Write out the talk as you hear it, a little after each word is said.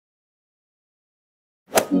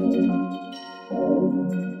What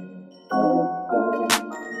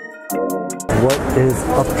is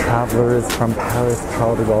up, travelers from Paris,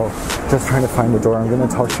 Charles de Gaulle? Just trying to find the door. I'm going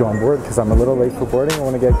to talk to you on board because I'm a little late for boarding. I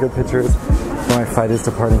want to get good pictures when my flight is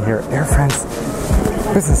departing here. Air France,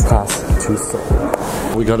 business class to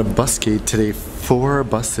Seoul. We got a bus gate today. 4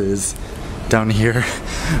 buses down here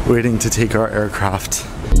waiting to take our aircraft.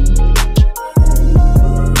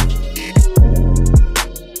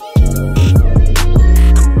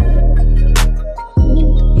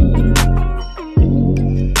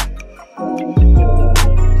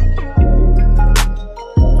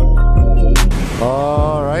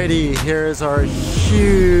 Here's our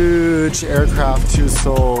huge aircraft to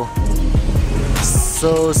Seoul.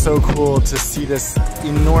 So cool to see this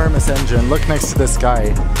enormous engine. Look next to this guy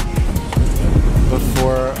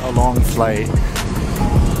before a long flight.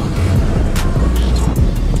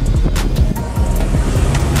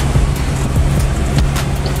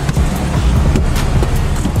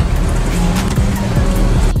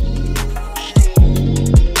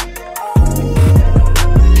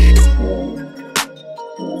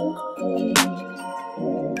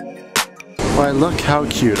 Why, look how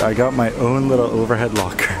cute. I got my own little overhead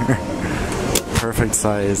locker. Perfect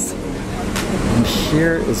size. And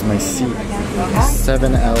here is my seat.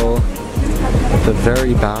 7L at the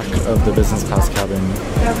very back of the business class cabin.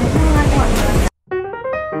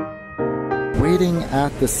 Waiting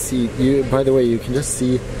at the seat. By the way, you can just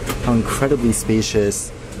see how incredibly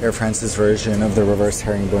spacious Air France's version of the reverse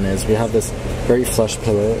herringbone is. We have this very plush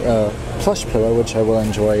pillow, which I will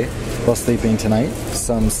enjoy while sleeping tonight.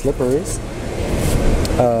 Some slippers.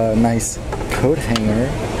 A nice coat hanger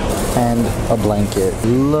and a blanket.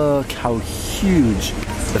 Look how huge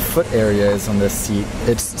the foot area is on this seat.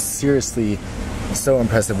 It's seriously so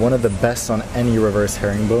impressive. One of the best on any reverse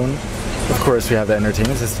herringbone. Of course, we have the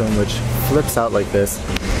entertainment system, which flips out like this.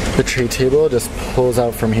 The tray table just pulls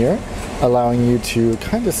out from here, allowing you to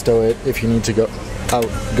kind of stow it if you need to go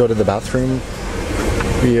to the bathroom.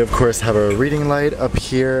 We of course have a reading light up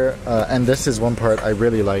here, and this is one part I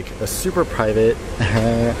really like, a super private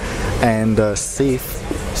and safe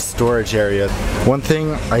storage area. One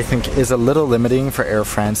thing I think is a little limiting for Air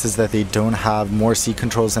France is that they don't have more seat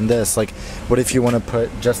controls than this. Like, what if you want to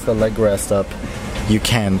put just the leg rest up? You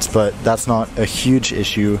can't, but that's not a huge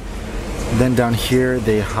issue. Then down here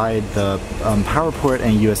they hide the power port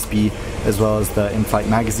and USB, as well as the in-flight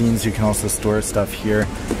magazines. You can also store stuff here.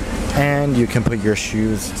 And you can put your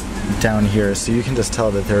shoes down here, so you can just tell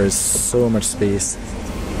that there is so much space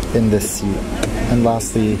in this seat. And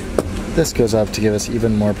lastly, this goes up to give us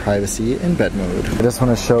even more privacy in bed mode. I just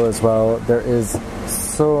want to show as well, there is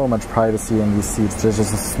so much privacy in these seats. There's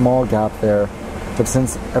just a small gap there, but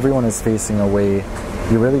since everyone is facing away,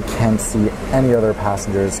 you really can't see any other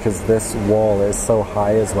passengers because this wall is so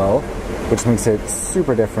high as well, which makes it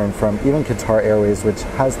super different from even Qatar Airways, which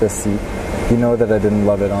has this seat. You know that I didn't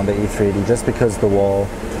love it on the A380 just because the wall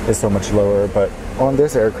is so much lower, but on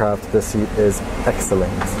this aircraft the seat is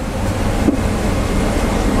excellent.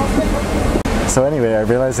 So anyway, I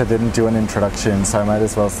realized I didn't do an introduction, so I might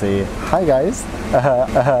as well say hi guys.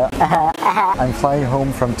 I'm flying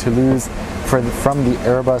home from Toulouse from the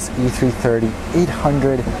Airbus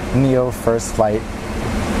A330-800 Neo first flight.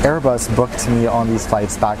 Airbus booked me on these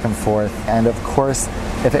flights back and forth, and of course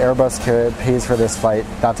if Airbus pays for this flight,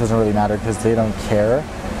 that doesn't really matter because they don't care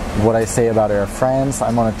what I say about Air France.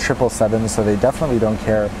 I'm on a 777, so they definitely don't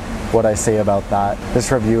care what I say about that.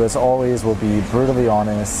 This review, as always, will be brutally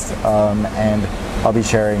honest, and I'll be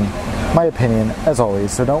sharing my opinion as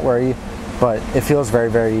always, so don't worry. But it feels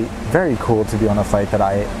very cool to be on a flight that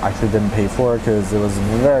I actually didn't pay for, because it was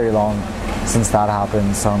very long since that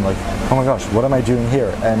happened. So I'm like, oh my gosh, what am I doing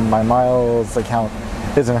here? And my miles account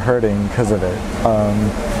isn't hurting because of it.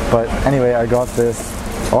 But anyway, I got this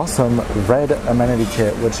awesome red amenity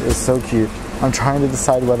kit, which is so cute. I'm trying to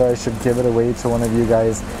decide whether I should give it away to one of you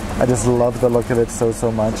guys. I just love the look of it so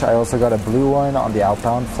much. I also got a blue one on the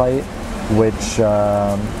outbound flight, which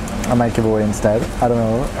I might give away instead. I don't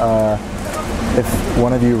know. If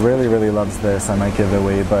one of you really loves this, I might give it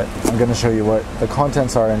away, but I'm going to show you what the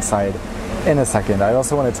contents are inside in a second. I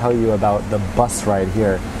also want to tell you about the bus ride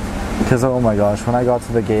here, because oh my gosh, when I got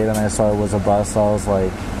to the gate and I saw it was a bus, I was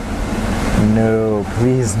like, no,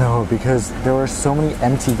 please no, because there were so many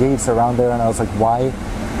empty gates around there, and I was like, why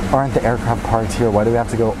aren't the aircraft parked here? Why do we have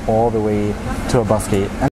to go all the way to a bus gate?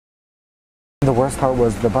 And the worst part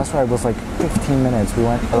was the bus ride was like 15 minutes. We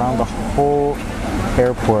went around the whole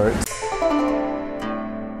airport.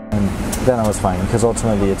 And then I was fine, because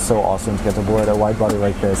ultimately it's so awesome to get to board a wide body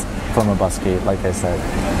like this from a bus gate, like I said.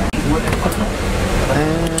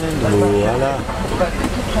 And voila.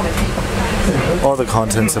 all the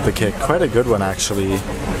contents of the kit. Quite a good one actually.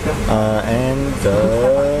 And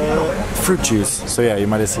fruit juice. So yeah, you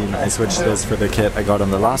might have seen I switched this for the kit I got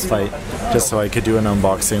on the last flight just so I could do an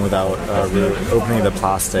unboxing without opening the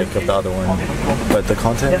plastic of the other one. But the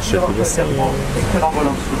content should be the same.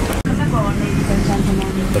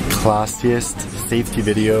 The classiest safety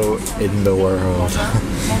video in the world.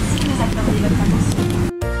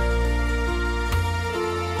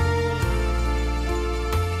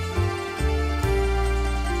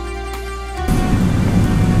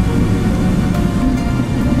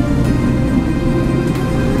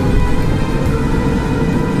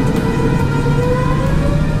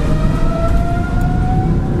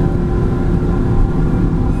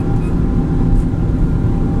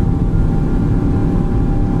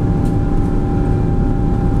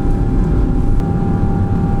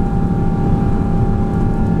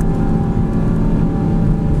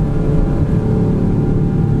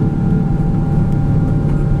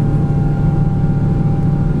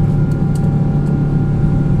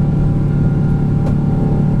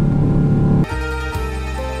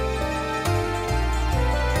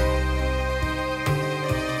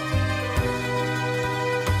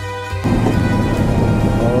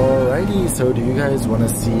 So do you guys want to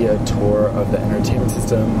see a tour of the entertainment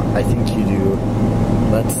system? I think you do.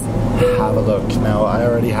 Let's have a look. Now I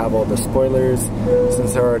already have all the spoilers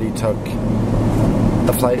since I already took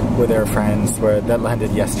a flight with Air France where that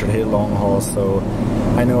landed yesterday, long haul, so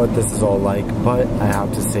I know what this is all like, but I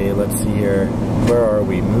have to say, let's see here, where are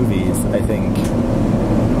we? Movies, I think.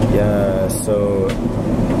 Yeah, so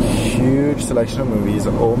huge selection of movies.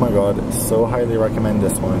 Oh my god, so highly recommend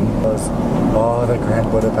this one. Oh, the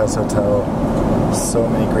Grand Budapest Hotel. So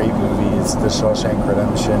many great movies. The Shawshank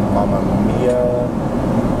Redemption, Mamma Mia.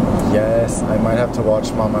 Yes, I might have to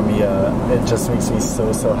watch Mamma Mia. It just makes me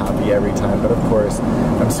so happy every time. But of course,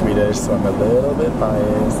 I'm Swedish, so I'm a little bit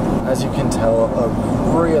biased. As you can tell, a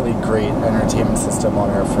really great entertainment system on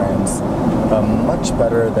Air France. Much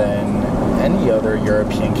better than any other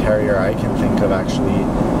European carrier I can think of, actually.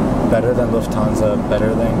 Better than Lufthansa,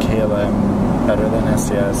 better than KLM, better than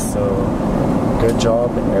SAS. So good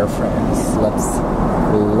job, Air France. Let's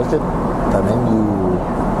look at the menu.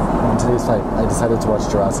 On today's flight, I decided to watch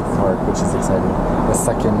Jurassic Park, which is exciting. The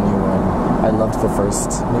second new one. I loved the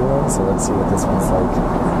first new one, so let's see what this one's like.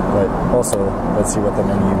 But also, let's see what the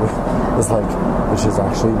menu is like, which is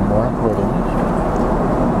actually more important.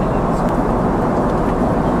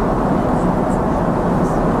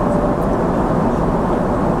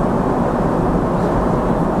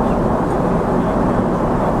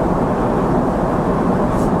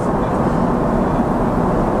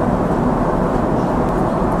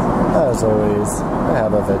 As always, I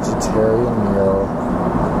have a vegetarian meal.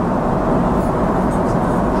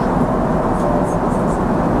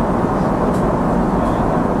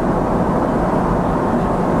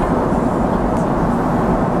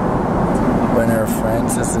 When Air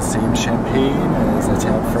France has the same champagne as I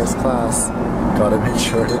take first class, gotta make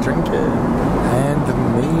sure to drink it. And the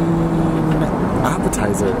main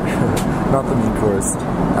appetizer, not the main course.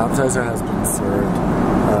 Appetizer has been served.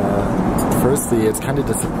 Firstly, it's kind of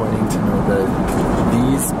disappointing to know that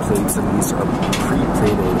these plates at least are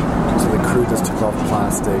pre-plated. So the crew just took off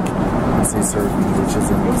plastic as they served me, which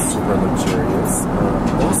isn't super luxurious.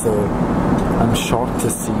 Also, I'm shocked to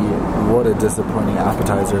see what a disappointing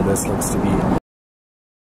appetizer this looks to be.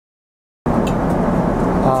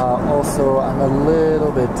 Also, I'm a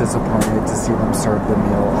little bit disappointed to see them serve the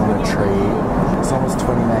meal on a tray. It's almost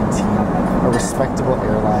 2019. A respectable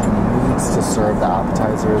airline needs to serve the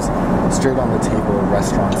appetizers straight on the table,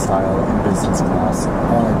 restaurant style, in business class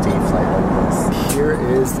on a day flight like this. Here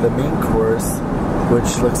is the main course,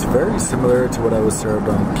 which looks very similar to what I was served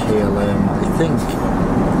on KLM, I think.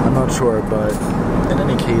 I'm not sure, but in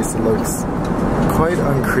any case, it looks quite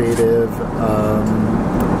uncreative.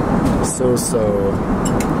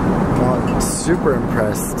 Not super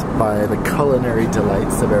impressed by the culinary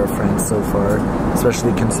delights of Air France so far,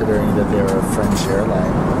 especially considering that they are a French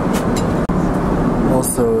airline.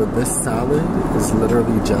 Also, this salad is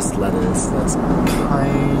literally just lettuce. That's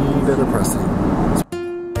kind of depressing.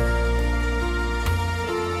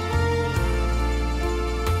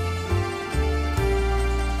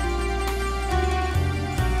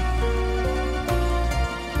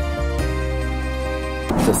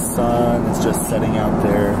 The sun is just setting out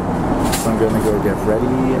there, so I'm gonna go get ready,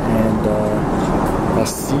 and I'll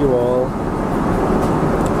see you all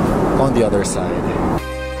on the other side.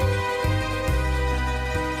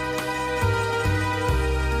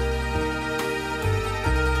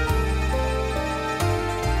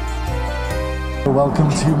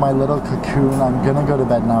 welcome to my little cocoon. I'm gonna go to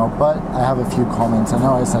bed now, but I have a few comments. I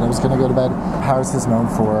know I said I was gonna go to bed. Paris is known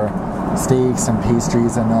for steaks and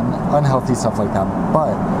pastries and then unhealthy stuff like that,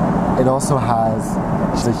 but it also has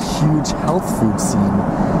a huge health food scene,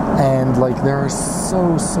 and like there are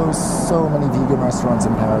so many vegan restaurants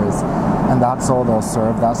in Paris, and that's all they'll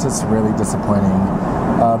serve. That's just really disappointing.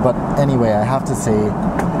 But anyway, I have to say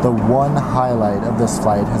the one highlight of this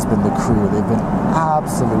flight has been the crew. They've been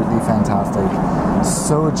absolutely fantastic,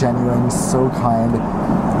 so genuine, so kind,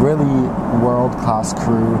 really world-class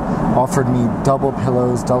crew. Offered me double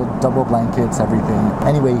pillows, double blankets, everything.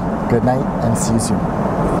 Anyway, good night and see you soon.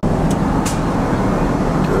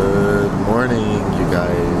 Good morning, you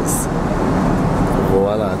guys.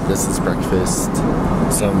 Voila, this is breakfast.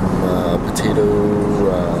 Some potato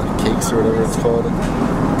cakes or whatever it's called.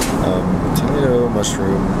 Tomato,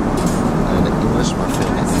 mushroom, and an English muffin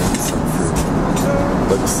and some fruit.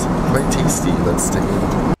 Looks quite tasty. Let's take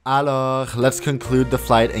it. Alors, let's conclude the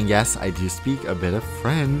flight. And yes, I do speak a bit of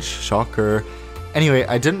French. Shocker. Anyway,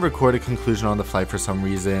 I didn't record a conclusion on the flight for some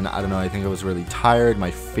reason. I don't know, I think I was really tired.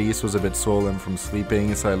 My face was a bit swollen from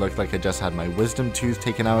sleeping, so I looked like I just had my wisdom tooth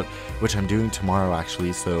taken out, which I'm doing tomorrow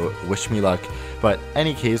actually, so wish me luck. But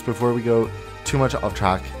any case, before we go too much off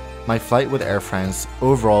track, my flight with Air France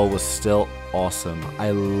overall was still awesome.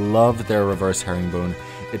 I love their reverse herringbone.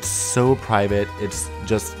 It's so private, it's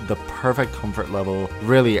just the perfect comfort level.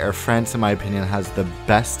 Really, Air France, in my opinion, has the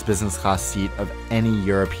best business class seat of any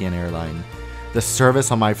European airline. The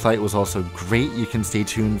service on my flight was also great. You can stay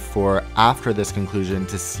tuned for after this conclusion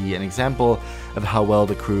to see an example of how well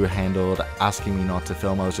the crew handled asking me not to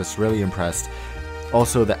film. I was just really impressed.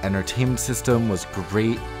 Also, the entertainment system was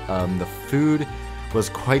great. The food was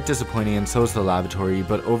quite disappointing, and so is the lavatory,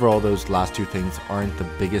 but overall those last two things aren't the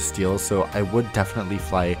biggest deal, so I would definitely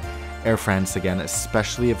fly Air France again,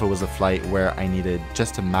 especially if it was a flight where I needed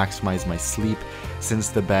just to maximize my sleep, since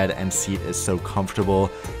the bed and seat is so comfortable.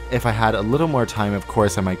 If I had a little more time, of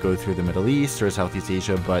course I might go through the Middle East or Southeast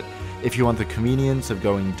Asia, but if you want the convenience of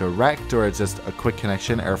going direct or it's just a quick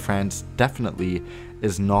connection, Air France definitely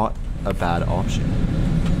is not a bad option.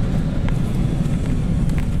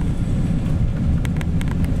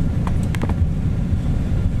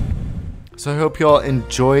 So I hope you all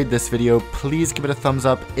enjoyed this video. Please give it a thumbs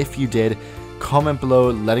up if you did. Comment below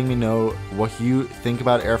letting me know what you think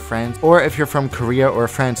about Air France. Or if you're from Korea or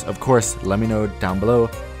France, of course, let me know down below.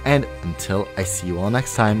 And until I see you all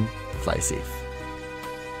next time, fly safe.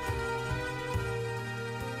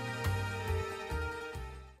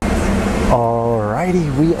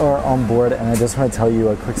 Alrighty, we are on board, and I just want to tell you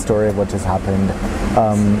a quick story of what just happened.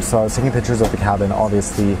 So I was taking pictures of the cabin,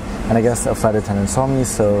 obviously, and I guess a flight attendant saw me,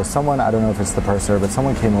 so someone, I don't know if it's the purser, but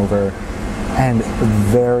someone came over and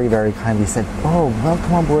very kindly said, "Oh,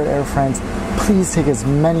 welcome on board Air France. Please take as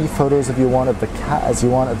many photos as you want of the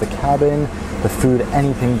cabin, the food,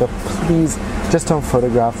 anything, but please just don't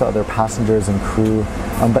photograph the other passengers and crew.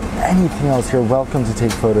 But anything else, you're welcome to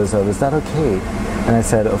take photos of. Is that okay?" And I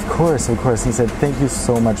said, of course. And he said, "Thank you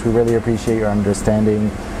so much. We really appreciate your understanding.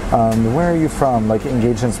 Where are you from?" Like,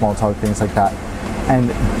 engage in small talk, things like that. And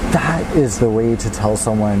that is the way to tell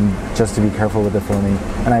someone just to be careful with the filming.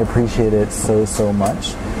 And I appreciate it so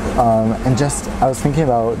much. And just, I was thinking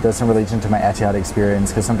about this in relation to my Etihad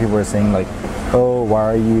experience, because some people were saying like, "Oh, why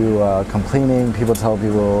are you complaining? People tell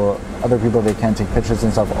other people they can't take pictures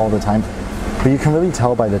and stuff all the time." But you can really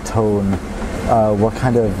tell by the tone what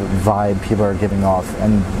kind of vibe people are giving off.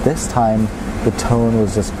 And this time, the tone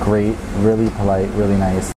was just great, really polite, really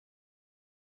nice.